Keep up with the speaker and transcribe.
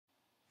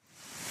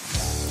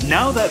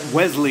Now that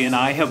Wesley and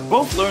I have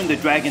both learned the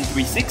Dragon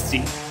 360,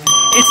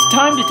 it's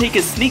time to take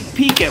a sneak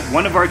peek at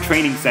one of our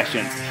training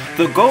sessions.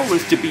 The goal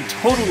is to be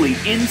totally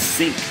in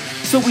sync,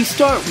 so we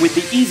start with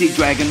the easy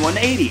Dragon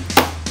 180.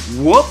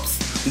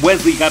 Whoops!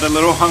 Wesley got a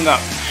little hung up,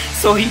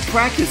 so he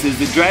practices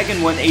the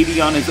Dragon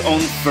 180 on his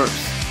own first.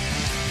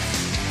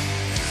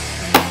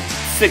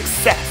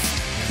 Success!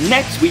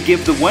 Next, we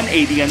give the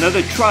 180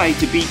 another try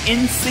to be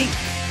in sync.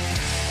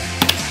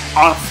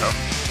 Awesome!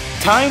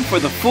 Time for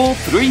the full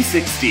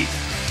 360.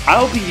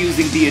 I'll be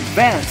using the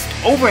advanced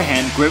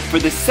overhand grip for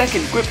the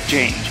second grip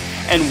change,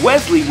 and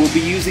Wesley will be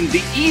using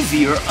the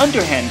easier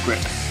underhand grip.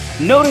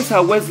 Notice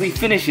how Wesley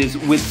finishes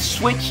with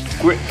switched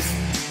grips.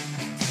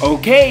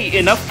 Okay,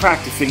 enough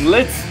practicing,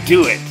 let's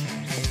do it!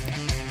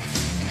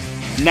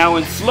 Now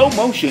in slow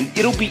motion,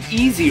 it'll be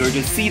easier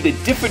to see the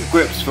different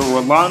grips for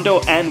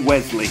Rolando and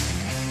Wesley.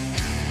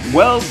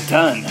 Well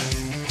done!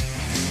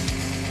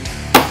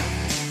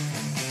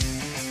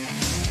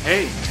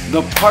 Hey,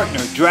 the partner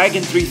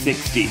Dragon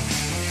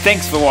 360.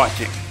 Thanks for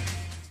watching.